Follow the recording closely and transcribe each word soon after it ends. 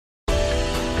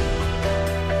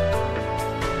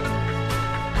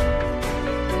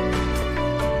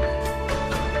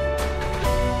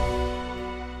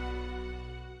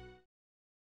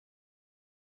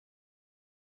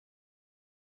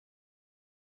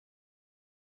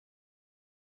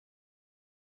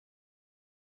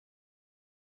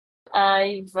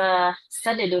I've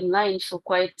studied online for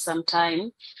quite some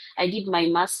time. I did my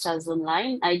master's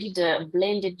online. I did a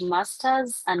blended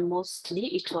master's, and mostly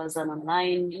it was an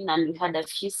online, and we had a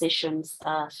few sessions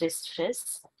face to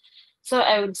face. So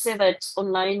I would say that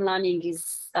online learning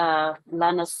is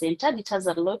learner-centered. It has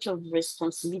a lot of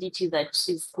responsibility that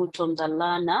is put on the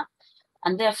learner,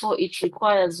 and therefore it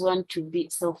requires one to be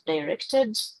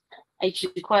self-directed. It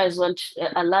requires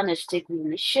a learner to take the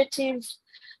initiative,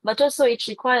 but also it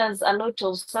requires a lot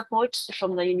of support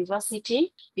from the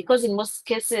university, because in most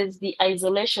cases, the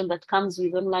isolation that comes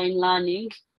with online learning,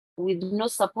 with no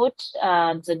support,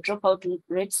 the dropout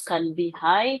rates can be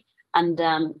high, and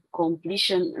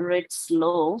completion rates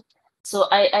low. So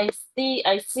I see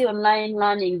online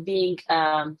learning being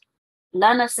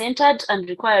learner-centered and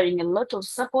requiring a lot of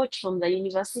support from the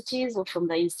universities or from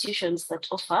the institutions that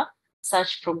offer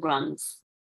such programs.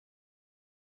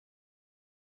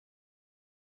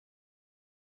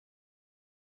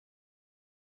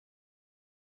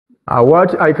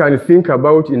 What I can think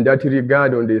about in that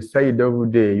regard on the side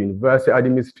of the university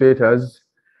administrators,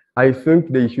 I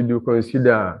think they should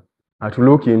consider to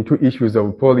look into issues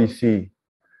of policy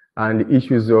and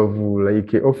issues of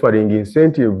like offering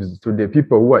incentives to the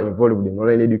people who are involved in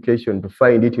online education to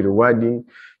find it rewarding,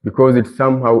 because it's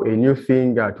somehow a new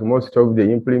thing to most of the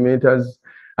implementers.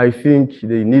 I think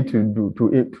they need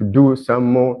to do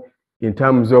some more in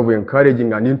terms of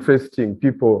encouraging and interesting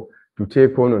people to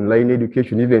take on online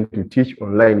education, even to teach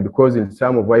online, because in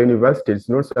some of our universities, it's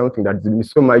not something that's been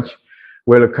so much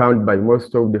welcomed by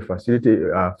most of the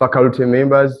faculty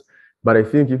members. But I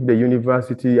think if the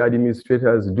university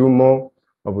administrators do more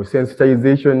of a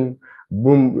sensitization,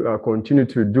 continue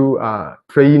to do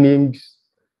trainings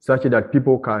such that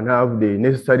people can have the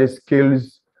necessary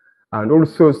skills, and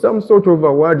also some sort of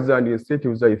awards and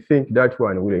incentives, I think that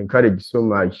one will encourage so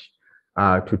much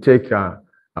to take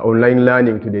online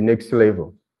learning to the next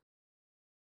level.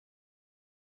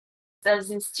 As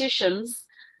institutions,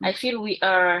 I feel we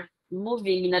are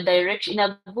moving in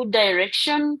a good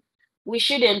direction. We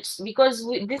shouldn't, because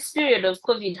this period of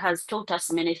COVID has taught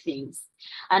us many things.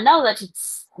 And now that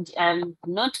it's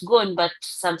not gone but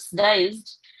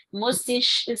subsidized, most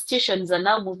institutions are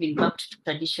now moving back to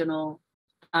traditional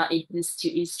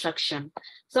instruction.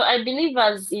 So I believe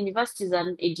as universities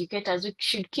and educators, we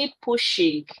should keep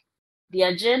pushing the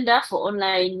agenda for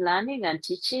online learning and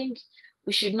teaching.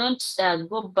 We should not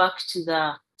go back to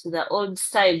the old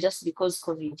style just because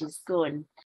COVID is gone.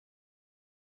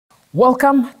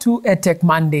 Welcome to EdTech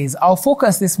Mondays. Our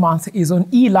focus this month is on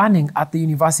e-learning at the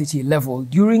university level.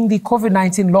 During the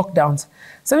COVID-19 lockdowns,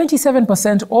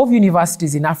 77% of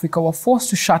universities in Africa were forced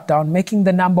to shut down, making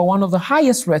the number one of the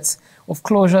highest rates of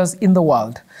closures in the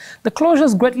world. The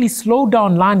closures greatly slowed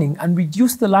down learning and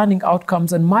reduced the learning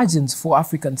outcomes and margins for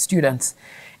African students.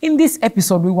 In this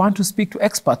episode, we want to speak to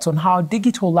experts on how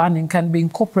digital learning can be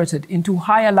incorporated into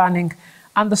higher learning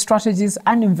and the strategies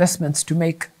and investments to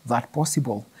make that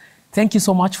possible. Thank you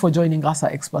so much for joining us, our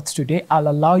experts, today. I'll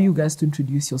allow you guys to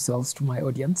introduce yourselves to my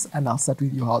audience, and I'll start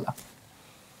with you, Haula.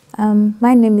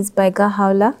 My name is Baiga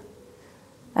Haula,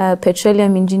 a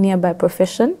petroleum engineer by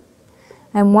profession.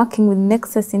 I'm working with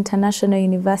Nexus International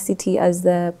University as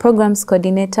the programs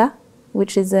coordinator,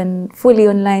 which is a fully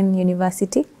online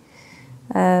university.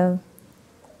 Thank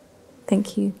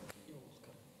you.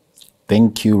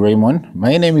 Thank you, Raymond.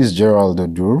 My name is Gerald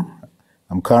Odur.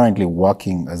 I'm currently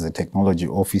working as a technology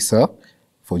officer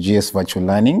for GS Virtual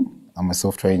Learning. I'm a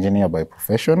software engineer by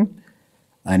profession.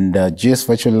 And GS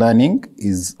Virtual Learning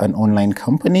is an online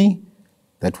company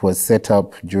that was set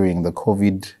up during the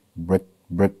COVID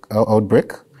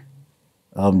outbreak,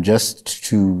 just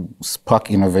to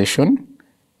spark innovation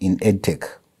in EdTech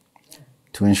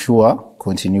to ensure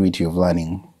continuity of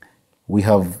learning. We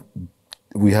have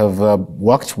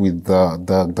worked with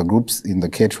the groups in the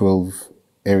K-12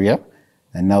 area,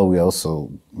 and now we're also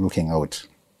looking out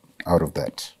of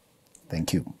that.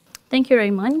 Thank you. Thank you,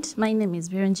 Raymond. My name is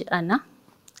Virunji Anna.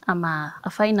 I'm a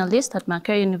finalist at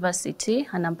Makerere University,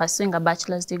 and I'm pursuing a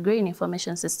bachelor's degree in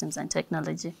Information Systems and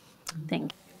Technology.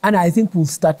 Thank you. And I think we'll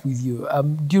start with you.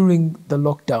 During the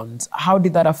lockdowns, how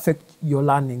did that affect your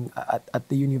learning at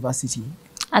the university?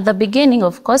 At the beginning,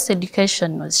 of course,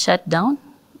 education was shut down.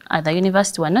 At the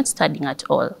university, we're not studying at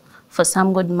all for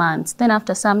some good months. Then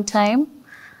after some time,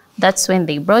 that's when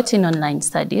they brought in online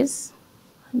studies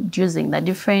using the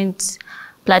different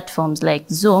platforms like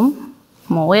Zoom,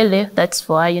 Mowele, that's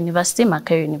for our university,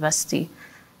 Makerere University.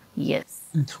 Yes.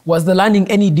 Was the learning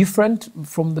any different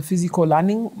from the physical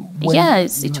learning?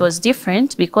 Yes, it was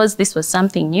different because this was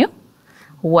something new.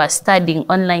 who were studying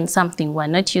online, something we're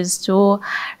not used to,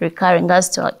 requiring us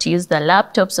to use the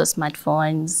laptops or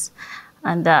smartphones.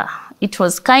 And it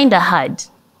was kind of hard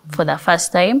for the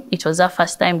first time. It was our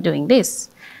first time doing this.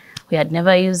 We had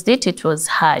never used it. It was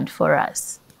hard for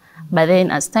us. But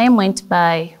then as time went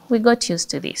by, we got used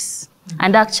to this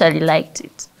and actually liked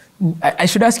it. I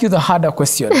should ask you the harder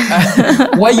question.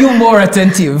 Were you more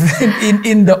attentive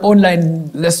in the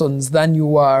online lessons than you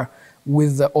were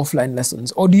with the offline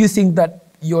lessons? Or do you think that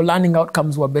your learning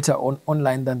outcomes were better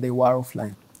online than they were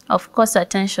offline? Of course,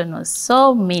 attention was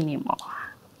so minimal.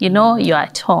 You know, you're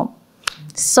at home.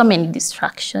 So many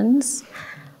distractions.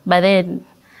 But then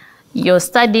you're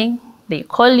studying, they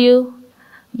call you,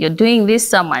 you're doing this,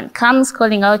 someone comes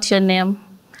calling out your name.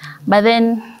 But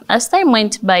then as time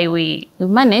went by, we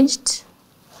managed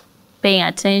paying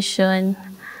attention.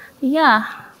 Yeah,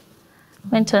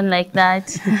 went on like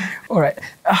that. All right.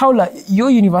 Haula, your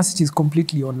university is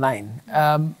completely online.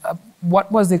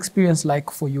 What was the experience like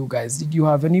for you guys? Did you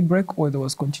have any break or there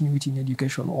was continuity in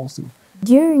education all through?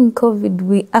 During COVID,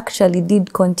 we actually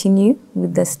did continue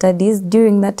with the studies.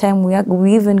 During that time,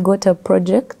 we even got a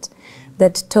project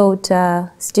that taught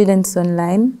students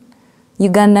online,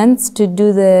 Ugandans, to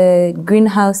do the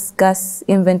greenhouse gas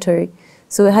inventory.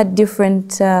 So we had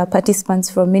different participants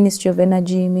from Ministry of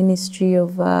Energy, Ministry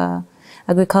of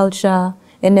Agriculture,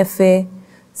 NFA.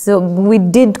 So we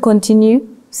did continue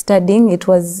studying. It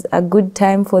was a good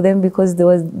time for them because they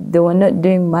were not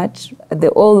doing much.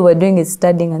 All they were doing is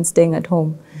studying and staying at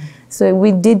home. So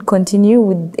we did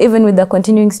continue, even with the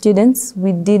continuing students,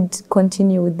 we did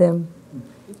continue with them.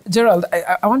 Gerald,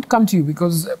 I want to come to you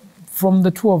because from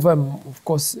the two of them, of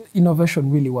course, innovation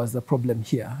really was the problem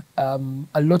here.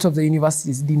 A lot of the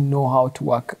universities didn't know how to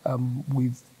work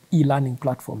with e-learning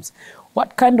platforms.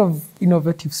 What kind of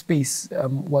innovative space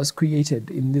was created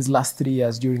in these last 3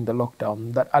 years during the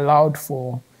lockdown that allowed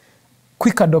for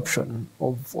quick adoption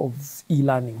of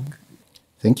e-learning?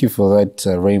 Thank you for that,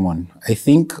 Raymond. I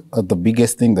think the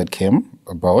biggest thing that came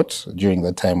about during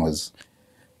that time was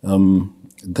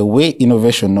the way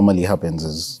innovation normally happens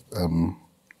is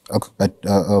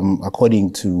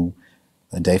according to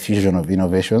a diffusion of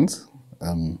innovations,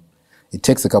 it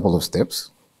takes a couple of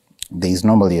steps. There is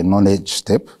normally a knowledge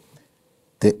step.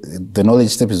 The knowledge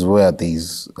step is where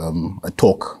there's a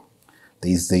talk.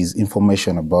 There's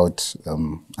information about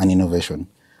an innovation.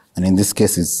 And in this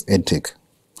case, it's EdTech.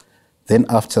 Then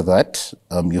after that,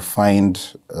 you find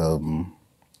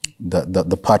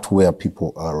the part where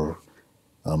people are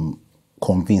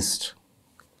convinced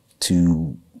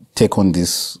to take on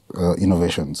these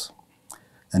innovations.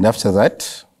 And after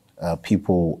that,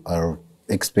 people are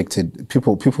expected,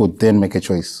 people then make a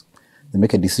choice. They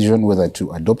make a decision whether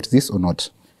to adopt this or not.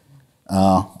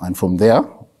 And from there,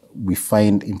 we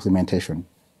find implementation.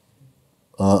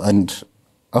 And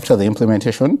after the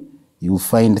implementation, you'll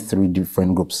find 3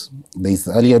 different groups. There's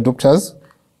the early adopters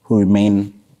who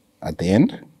remain at the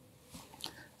end.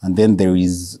 And then there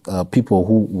is people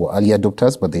who were early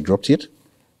adopters, but they dropped it.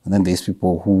 And then there's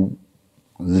people who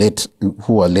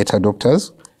are late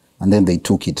adopters, and then they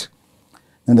took it.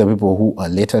 Then there are people who are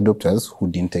late adopters who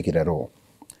didn't take it at all.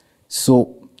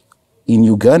 So in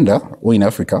Uganda or in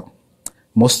Africa,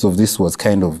 most of this was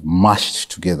kind of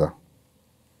mashed together.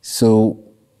 So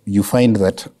you find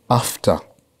that after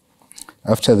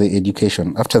the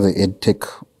education, after the EdTech,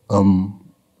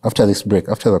 after this break,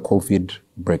 after the COVID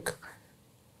break,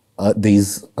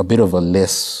 there's a bit of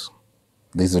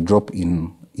there's a drop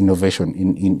in innovation,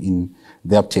 in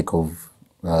the uptake of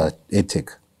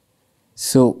EdTech.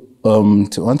 So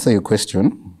to answer your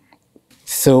question,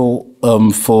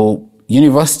 for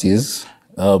universities,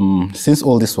 since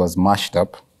all this was mashed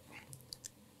up,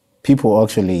 people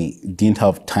actually didn't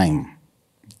have time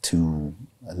to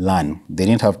learn. They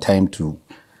didn't have time to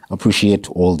appreciate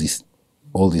all this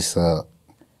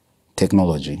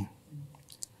technology.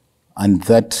 And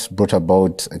that brought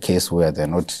about a case where they're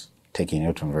not taking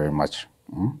it on very much.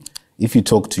 If you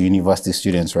talk to university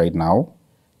students right now,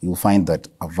 you'll find that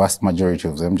a vast majority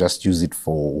of them just use it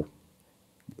for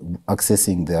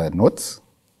accessing their notes,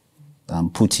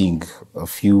 putting a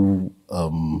few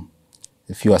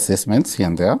assessments here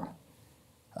and there,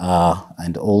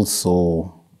 and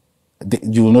also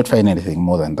you will not find anything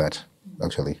more than that,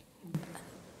 actually.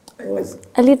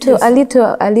 A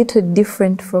little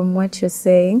different from what you're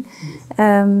saying.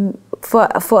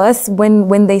 For us,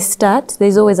 when they start,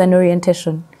 there's always an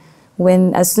orientation.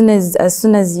 As soon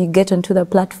as you get onto the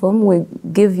platform, we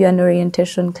give you an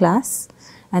orientation class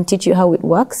and teach you how it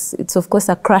works. It's of course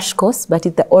a crash course, but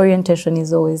the orientation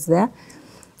is always there.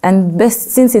 And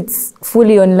since it's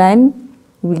fully online,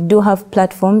 we do have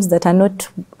platforms that are not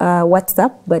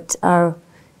WhatsApp, but are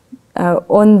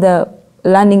on the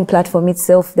learning platform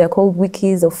itself. They're called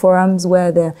wikis or forums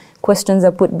where the questions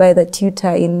are put by the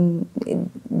tutor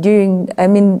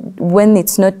when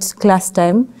it's not class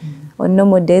time. On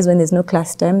normal days when there's no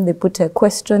class time, they put a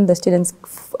question, the students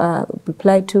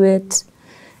reply to it.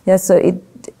 Yeah, so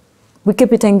we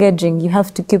keep it engaging. You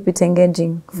have to keep it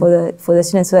engaging for the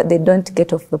students so that they don't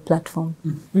get off the platform.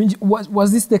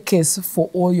 Was this the case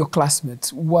for all your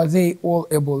classmates? Were they all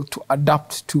able to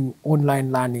adapt to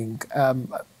online learning?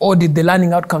 Or did the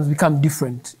learning outcomes become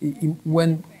different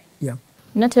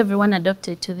Not everyone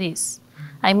adapted to this.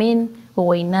 I mean, we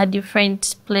were in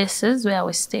different places where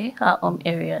we stay, our home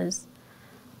areas.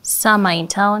 Some are in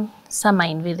town, some are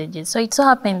in villages. So it so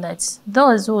happened that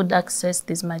those who would access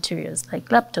these materials, like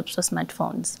laptops or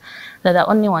smartphones, they're the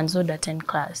only ones who would attend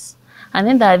class. And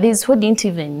then there are these who didn't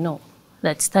even know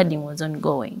that studying was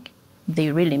ongoing.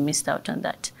 They really missed out on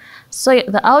that. So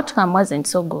the outcome wasn't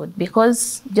so good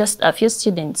because just a few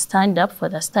students stand up for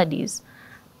their studies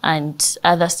and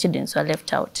other students were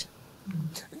left out.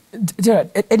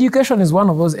 Gerard, education is one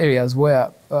of those areas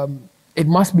where it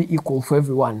must be equal for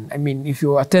everyone. I mean, if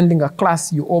you're attending a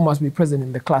class, you all must be present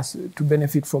in the class to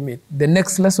benefit from it. The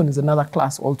next lesson is another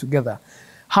class altogether.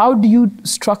 How do you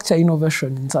structure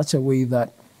innovation in such a way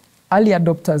that early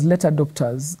adopters, late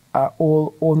adopters are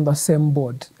all on the same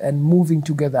board and moving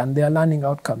together and their learning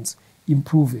outcomes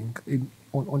improving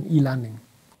on e-learning?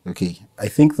 Okay, I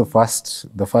think the first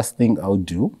thing I would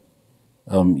do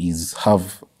is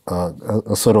have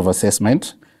a sort of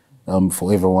assessment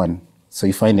for everyone. So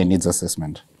you find a needs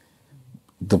assessment.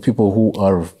 The people who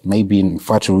are maybe in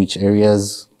far-to-reach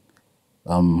areas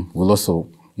will also,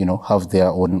 have their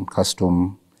own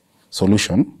custom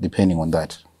solution depending on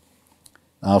that.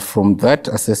 From that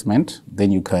assessment,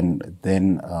 then you can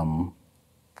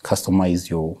customize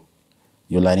your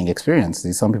learning experience.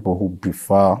 There's some people who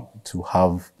prefer to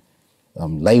have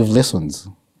live lessons.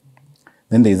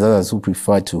 Then there's others who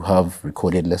prefer to have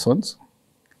recorded lessons.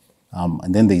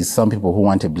 And then there's some people who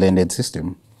want a blended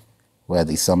system where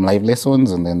there's some live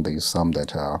lessons and then there's some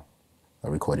that are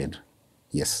recorded.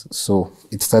 Yes, so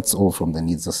it starts all from the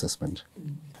needs assessment.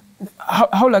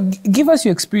 Give us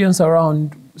your experience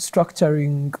around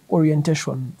structuring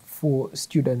orientation for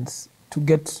students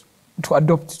to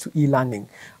adopt to e-learning.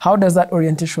 How does that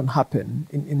orientation happen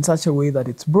in such a way that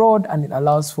it's broad and it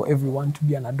allows for everyone to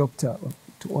be an adopter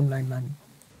to online learning?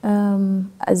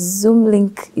 A Zoom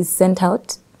link is sent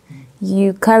out.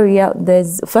 You carry out,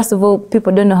 first of all,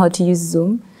 people don't know how to use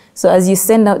Zoom. So as you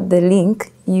send out the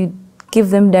link, you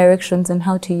give them directions on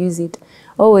how to use it.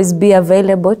 Always be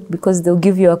available because they'll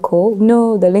give you a call.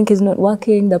 No, the link is not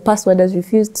working, the password has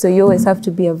refused. So you always have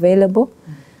to be available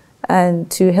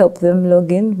and to help them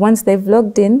log in. Once they've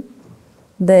logged in,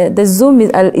 the Zoom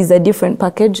is a different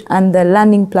package and the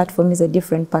learning platform is a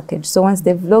different package. So once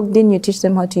they've logged in, you teach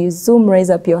them how to use Zoom,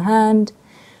 raise up your hand,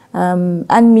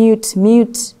 unmute,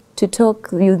 mute, to talk.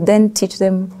 You then teach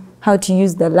them how to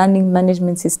use the learning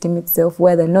management system itself,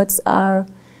 where the notes are,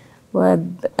 where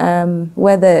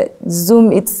the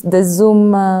Zoom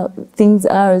things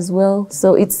are as well.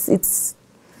 So it's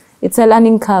a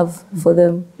learning curve for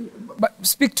them. But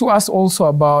speak to us also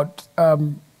about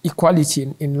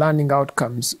equality in learning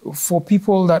outcomes for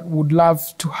people that would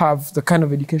love to have the kind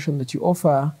of education that you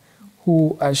offer,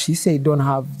 who, as she said, don't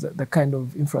have the kind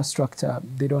of infrastructure.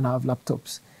 They don't have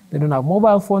laptops. They don't have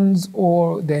mobile phones,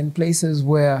 or they're in places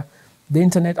where the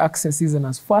internet access isn't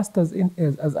as fast as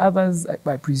others.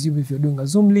 I presume if you're doing a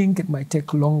Zoom link, it might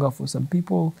take longer for some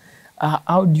people.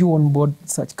 How do you onboard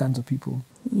such kinds of people?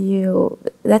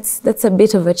 That's a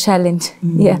bit of a challenge.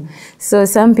 Yeah. So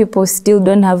some people still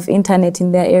don't have internet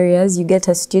in their areas. You get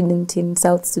a student in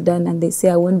South Sudan and they say,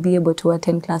 I won't be able to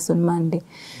attend class on Monday.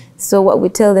 So what we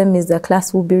tell them is the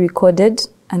class will be recorded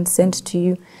and sent to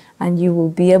you, and you will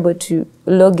be able to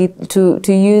log it, to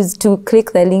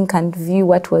click the link and view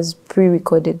what was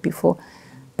pre-recorded before.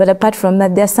 But apart from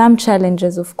that, there are some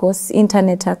challenges, of course,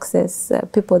 internet access,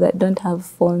 people that don't have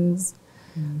phones.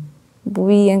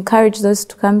 We encourage those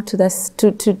to come to the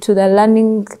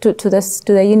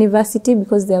university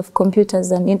because they have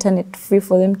computers and internet free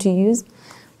for them to use.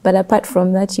 But apart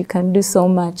from that, you can do so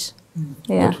much.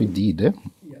 Yeah. What we did,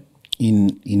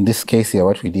 in this case here,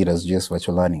 what we did as GS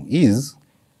Virtual Learning is,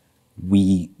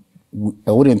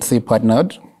 I wouldn't say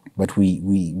partnered, but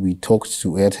we talked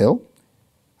to Airtel,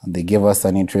 and they gave us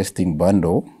an interesting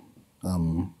bundle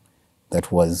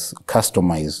that was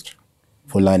customized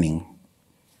for learning.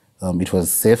 It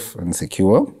was safe and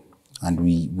secure, and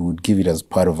we would give it as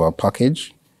part of our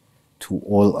package to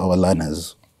all our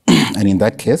learners. And in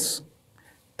that case,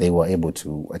 they were able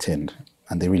to attend,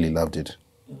 and they really loved it.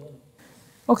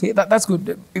 Okay, that's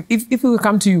good. If we will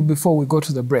come to you before we go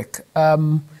to the break,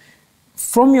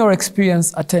 from your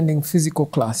experience attending physical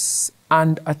class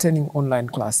and attending online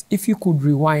class, if you could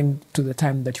rewind to the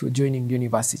time that you were joining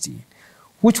university,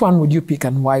 which one would you pick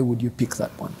and why would you pick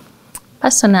that one?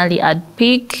 Personally, I'd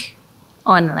pick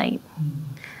online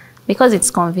because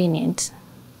it's convenient.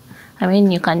 I mean,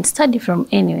 you can study from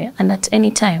anywhere and at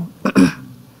any time.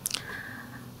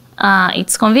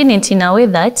 It's convenient in a way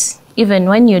that even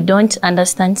when you don't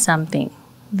understand something,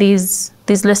 these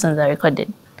lessons are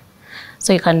recorded.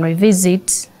 So you can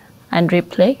revisit and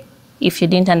replay. If you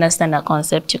didn't understand a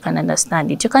concept, you can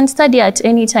understand it. You can study at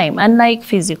any time, unlike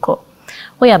physical,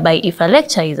 whereby if a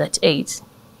lecture is at 8,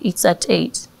 it's at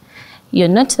 8. You're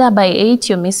not there by 8,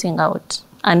 you're missing out.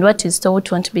 And what is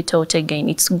taught won't be taught again.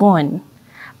 It's gone.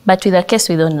 But with a case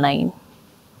with online,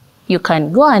 you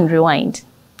can go and rewind.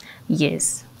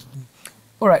 Yes.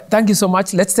 All right, thank you so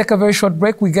much. Let's take a very short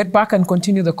break. We get back and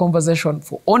continue the conversation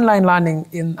for online learning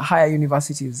in higher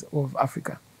universities of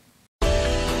Africa.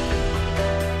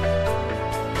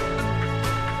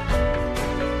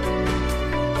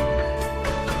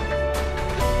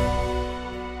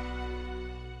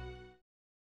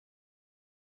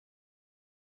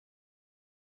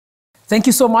 Thank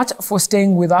you so much for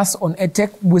staying with us on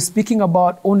EdTech. We're speaking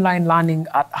about online learning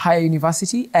at higher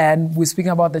university, and we're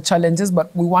speaking about the challenges,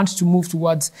 but we want to move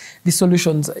towards the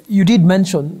solutions. You did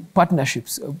mention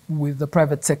partnerships with the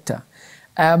private sector.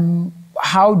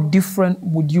 How different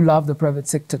would you love the private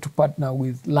sector to partner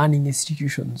with learning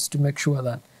institutions to make sure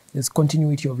that there's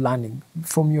continuity of learning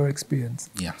from your experience?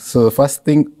 Yeah, so the first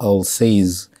thing I'll say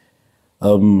is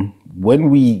when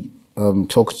we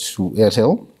talked to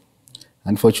Airtel,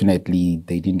 unfortunately,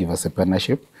 they didn't give us a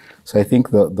partnership. So I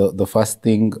think the first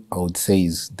thing I would say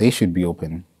is they should be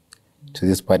open to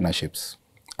these partnerships.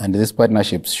 And these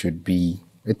partnerships should be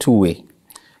a two-way,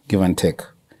 give and take.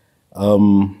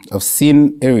 I've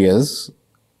seen areas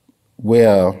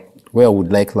where I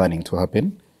would like learning to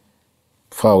happen,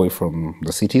 far away from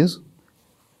the cities,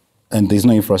 and there's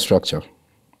no infrastructure.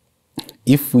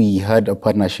 If we had a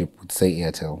partnership with, say,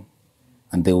 Airtel,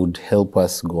 and they would help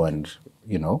us go and,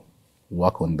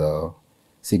 work on the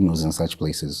signals in such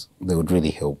places, they would really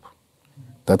help.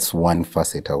 That's one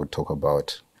facet I would talk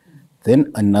about.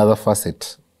 Then another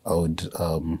facet I would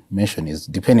mention is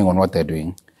depending on what they're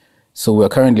doing. So we're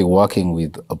currently working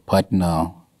with a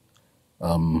partner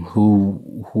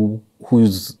who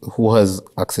has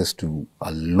access to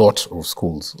a lot of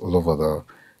schools all over the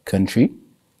country.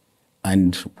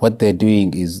 And what they're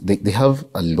doing is they have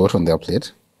a lot on their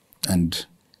plate, and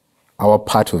our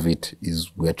part of it is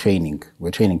we're training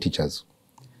teachers.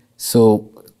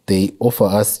 So they offer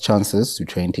us chances to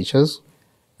train teachers,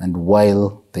 and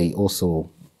while they also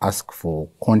ask for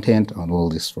content and all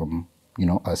this from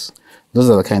us. Those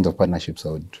are the kinds of partnerships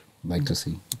I would like to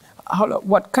see.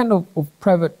 What kind of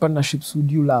private partnerships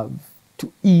would you love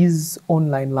to ease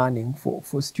online learning for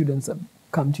students that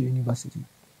come to university?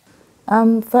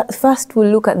 First, we'll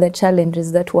look at the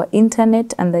challenges that were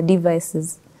internet and the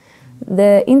devices.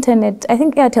 The internet, I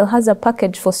think Airtel has a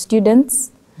package for students,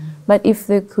 but if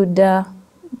they could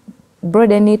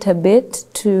broaden it a bit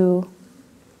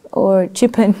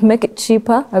make it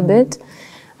cheaper a bit,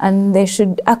 and they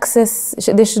should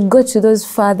go to those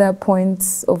further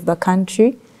points of the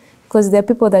country, because there are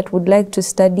people that would like to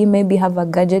study, maybe have a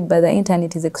gadget, but the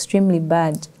internet is extremely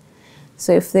bad.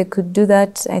 So if they could do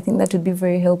that, I think that would be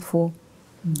very helpful.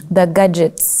 The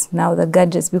gadgets,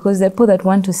 because there are people that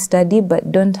want to study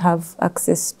but don't have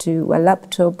access to a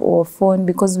laptop or a phone,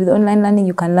 because with online learning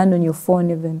you can learn on your phone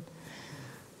even.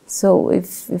 So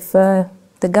if the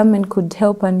government could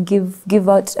help and give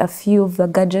out a few of the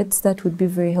gadgets, that would be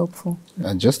very helpful.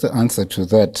 Just to answer to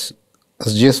that,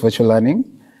 as GS Virtual Learning,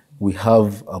 we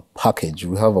have a package,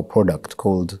 we have a product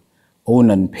called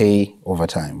Own and Pay Over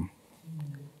Time,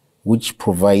 which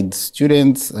provides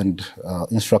students and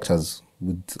instructors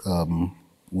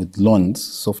with loans,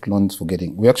 soft loans for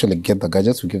getting. We actually get the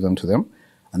gadgets, we give them to them,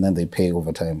 and then they pay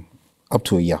over time, up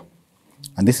to a year.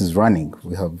 And this is running.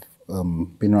 We have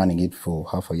been running it for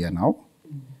half a year now.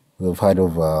 We've had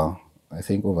over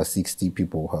 60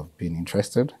 people who have been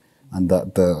interested, and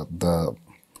the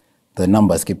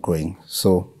numbers keep growing.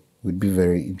 So we'd be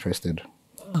very interested.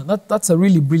 That's a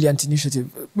really brilliant initiative.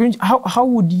 How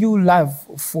would you love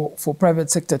for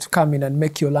private sector to come in and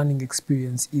make your learning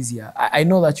experience easier? I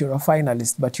know that you're a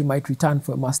finalist, but you might return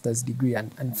for a master's degree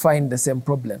and find the same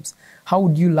problems. How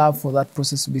would you love for that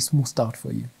process to be smoothed out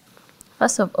for you?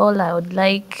 First of all, I would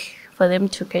like for them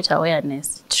to create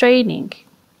awareness, training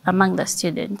among the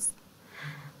students.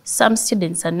 Some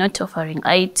students are not offering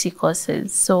IT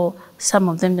courses, so some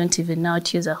of them don't even know how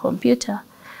to use a computer.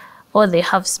 or they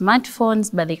have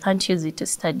smartphones, but they can't use it to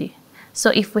study. So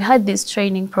if we had these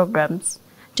training programs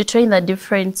to train the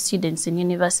different students in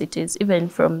universities, even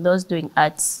from those doing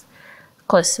arts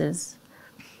courses,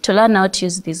 to learn how to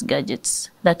use these gadgets,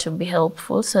 that would be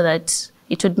helpful so that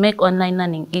it would make online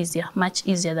learning easier, much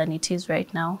easier than it is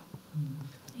right now.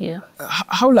 Yeah.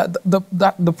 Haula,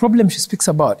 the problem she speaks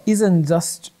about isn't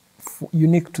just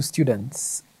unique to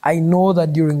students. I know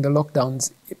that during the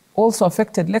lockdowns, it also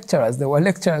affected lecturers. There were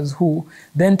lecturers who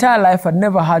the entire life had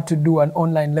never had to do an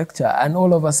online lecture, and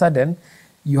all of a sudden,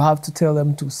 you have to tell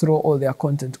them to throw all their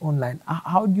content online.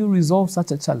 How do you resolve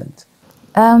such a challenge?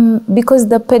 Because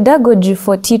the pedagogy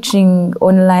for teaching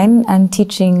online and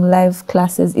teaching live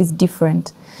classes is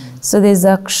different. So there's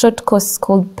a short course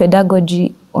called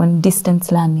Pedagogy on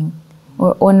Distance Learning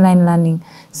or Online Learning.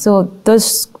 So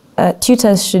those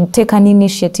tutors should take an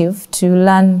initiative to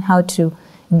learn how to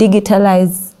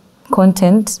digitalize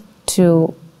content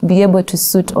to be able to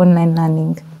suit online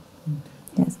learning.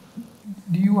 Yes.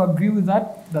 Do you agree with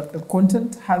that the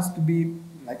content has to be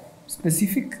like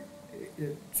specific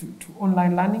to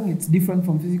online learning? It's different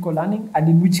from physical learning, and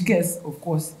in which case, of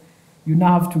course, you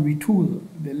now have to retool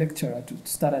the lecturer to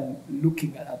start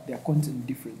looking at their content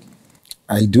differently.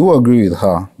 I do agree with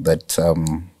her that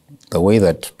the way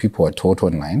that people are taught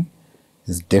online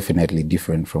is definitely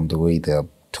different from the way they are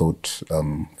taught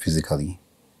physically.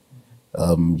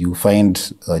 You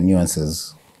find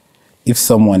nuances. If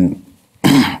someone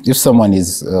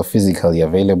is physically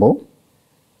available,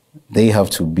 they have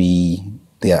to be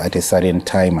there at a certain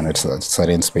time and at a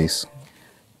certain space.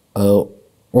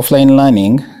 Offline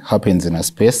learning happens in a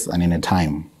space and in a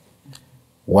time,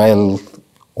 while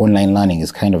online learning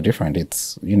is kind of different.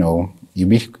 It's,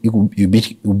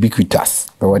 ubiquitous.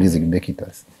 The word is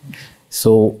ubiquitous.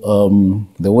 So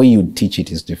the way you teach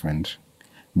it is different.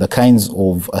 The kinds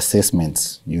of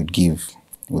assessments you'd give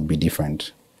would be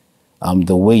different.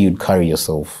 The way you'd carry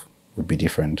yourself would be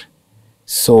different.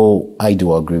 So I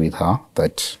do agree with her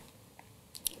that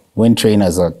when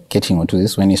trainers are getting onto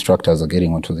this, when instructors are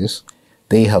getting onto this,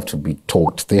 they have to be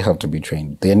taught, they have to be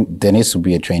trained. Then there needs to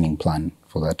be a training plan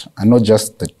for that. And not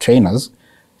just the trainers,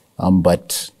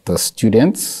 but the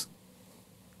students,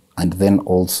 and then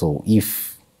also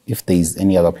if there is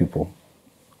any other people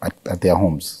at their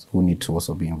homes who need to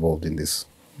also be involved in this.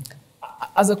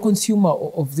 As a consumer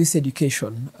of this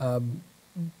education,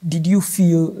 did you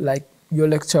feel like your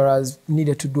lecturers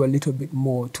needed to do a little bit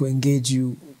more to engage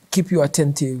you, keep you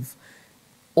attentive,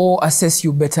 or assess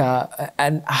you better?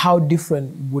 And how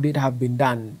different would it have been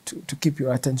done to keep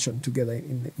your attention together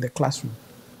in the classroom?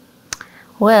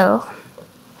 Well,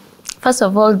 first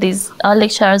of all, our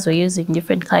lecturers were using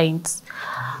different kinds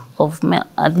of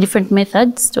different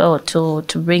methods to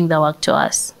bring the work to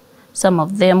us. Some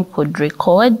of them could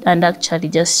record and actually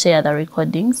just share the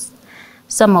recordings.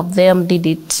 Some of them did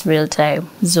it real time,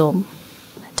 Zoom,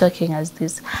 talking as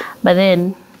this. But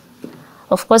then,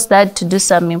 of course, they had to do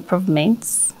some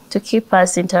improvements to keep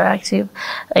us interactive.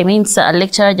 I mean, so a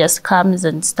lecturer just comes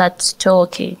and starts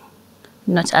talking,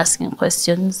 not asking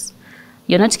questions.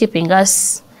 You're not keeping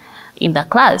us in the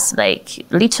class. Like,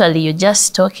 literally, you're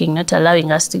just talking, not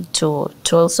allowing us to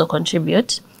also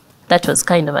contribute. That was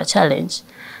kind of a challenge.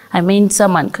 I mean,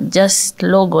 someone could just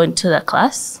log on to the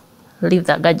class, leave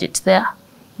the gadget there,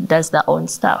 does their own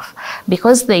stuff.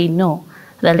 Because they know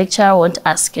the lecturer won't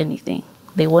ask anything.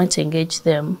 They won't engage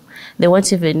them. They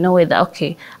won't even know whether,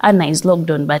 okay, Anna is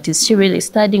logged on, but is she really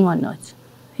studying or not?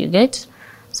 You get?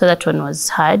 So that one was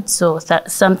hard. So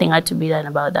something had to be done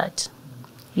about that.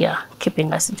 Yeah,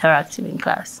 keeping us interactive in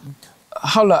class.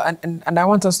 Haula, and I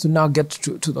want us to now get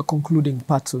to the concluding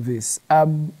parts of this.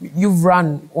 You've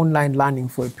run online learning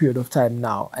for a period of time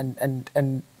now,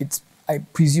 and it's, I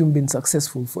presume, been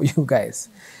successful for you guys.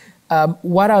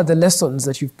 What are the lessons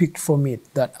that you've picked from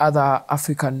it that other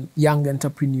African young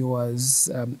entrepreneurs,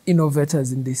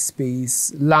 innovators in this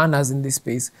space, learners in this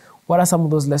space, what are some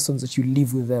of those lessons that you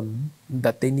leave with them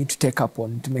that they need to take up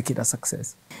on to make it a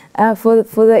success? For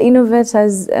the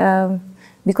innovators,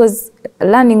 because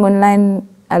learning online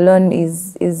alone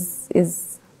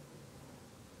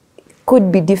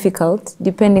could be difficult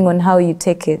depending on how you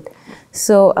take it.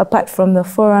 So apart from the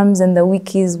forums and the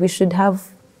wikis, we should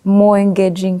have more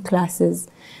engaging classes.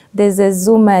 There's a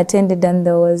Zoom I attended, and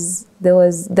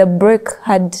the break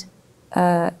had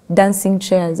dancing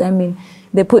chairs. I mean,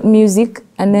 they put music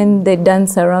and then they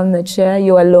dance around the chair.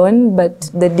 You're alone, but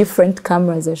the different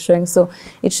cameras are showing. So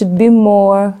it should be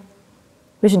more,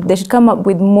 they should come up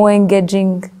with more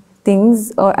engaging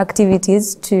things or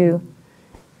activities to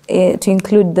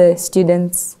include the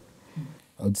students.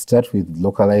 I would start with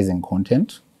localizing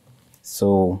content.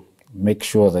 So make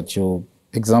sure that you're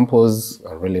examples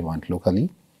are relevant locally.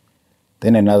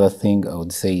 Then another thing I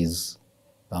would say is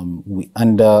we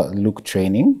underlook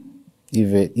training.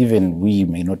 Even we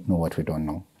may not know what we don't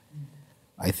know.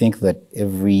 I think that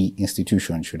every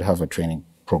institution should have a training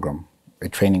program, a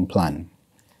training plan.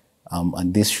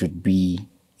 And this should be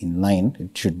in line,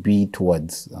 it should be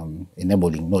towards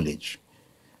enabling knowledge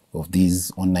of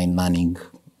these online learning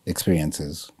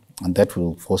experiences. And that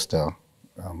will foster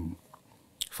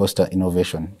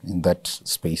innovation in that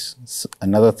space. So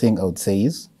another thing I would say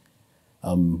is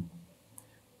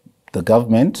the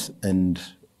government and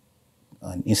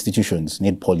institutions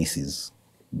need policies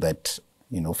that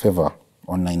favor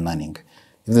online learning.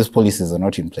 If those policies are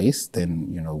not in place, then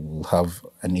we'll have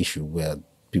an issue where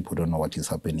people don't know what is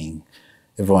happening.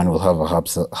 Everyone will have a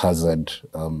haphazard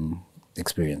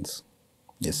experience.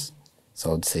 Yes, so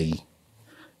I would say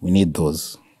we need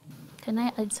those. Can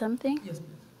I add something? Yes.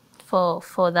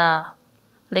 For the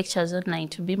lectures online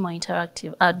to be more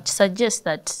interactive, I'd suggest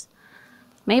that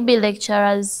maybe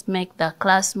lecturers make the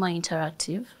class more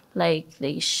interactive, like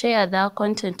they share their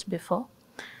content before.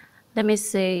 Let me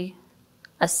say,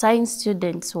 assign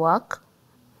students work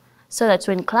so that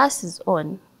when class is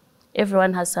on,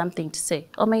 everyone has something to say.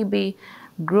 Or maybe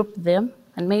group them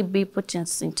and maybe put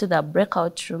us into the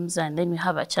breakout rooms, and then we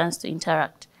have a chance to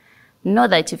interact. Know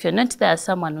that if you're not there,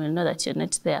 someone will know that you're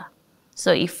not there.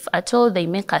 So if at all they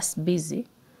make us busy,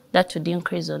 that would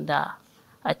increase on the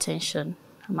attention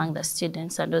among the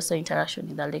students and also interaction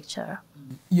with the lecturer.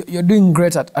 You're doing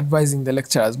great at advising the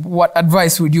lecturers. What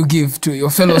advice would you give to your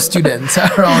fellow students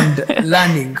around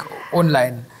learning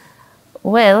online?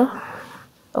 Well,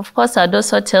 of course, I'd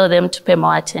also tell them to pay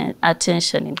more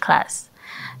attention in class.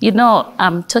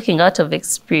 I'm talking out of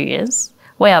experience,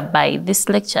 whereby this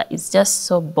lecture is just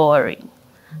so boring.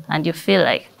 And you feel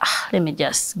like, let me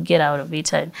just get out of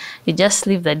it, and you just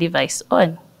leave the device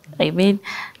on. I mean,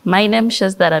 my name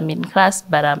shows that I'm in class,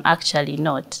 but I'm actually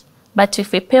not. But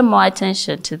if we pay more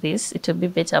attention to this, it will be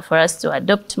better for us to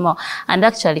adopt more and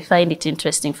actually find it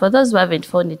interesting. For those who haven't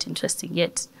found it interesting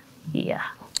yet, yeah.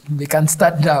 They can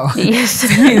start now. Yes.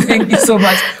 Thank you so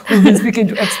much. We've been speaking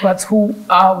to experts who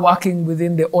are working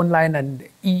within the online and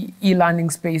e-learning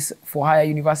space for higher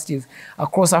universities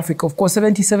across Africa. Of course,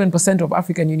 77% of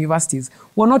African universities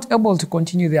were not able to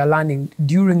continue their learning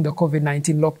during the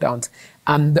COVID-19 lockdowns.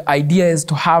 And the idea is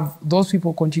to have those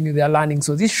people continue their learning.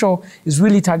 So this show is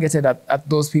really targeted at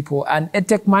those people. And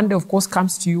EdTech Monday, of course,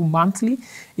 comes to you monthly.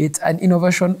 It's an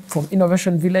innovation from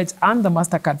Innovation Village and the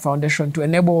MasterCard Foundation to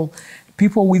enable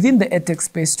people within the EdTech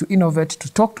space to innovate,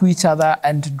 to talk to each other,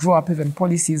 and to draw up even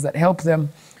policies that help them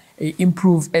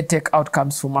improve EdTech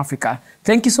outcomes from Africa.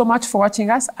 Thank you so much for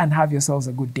watching us, and have yourselves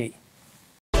a good day.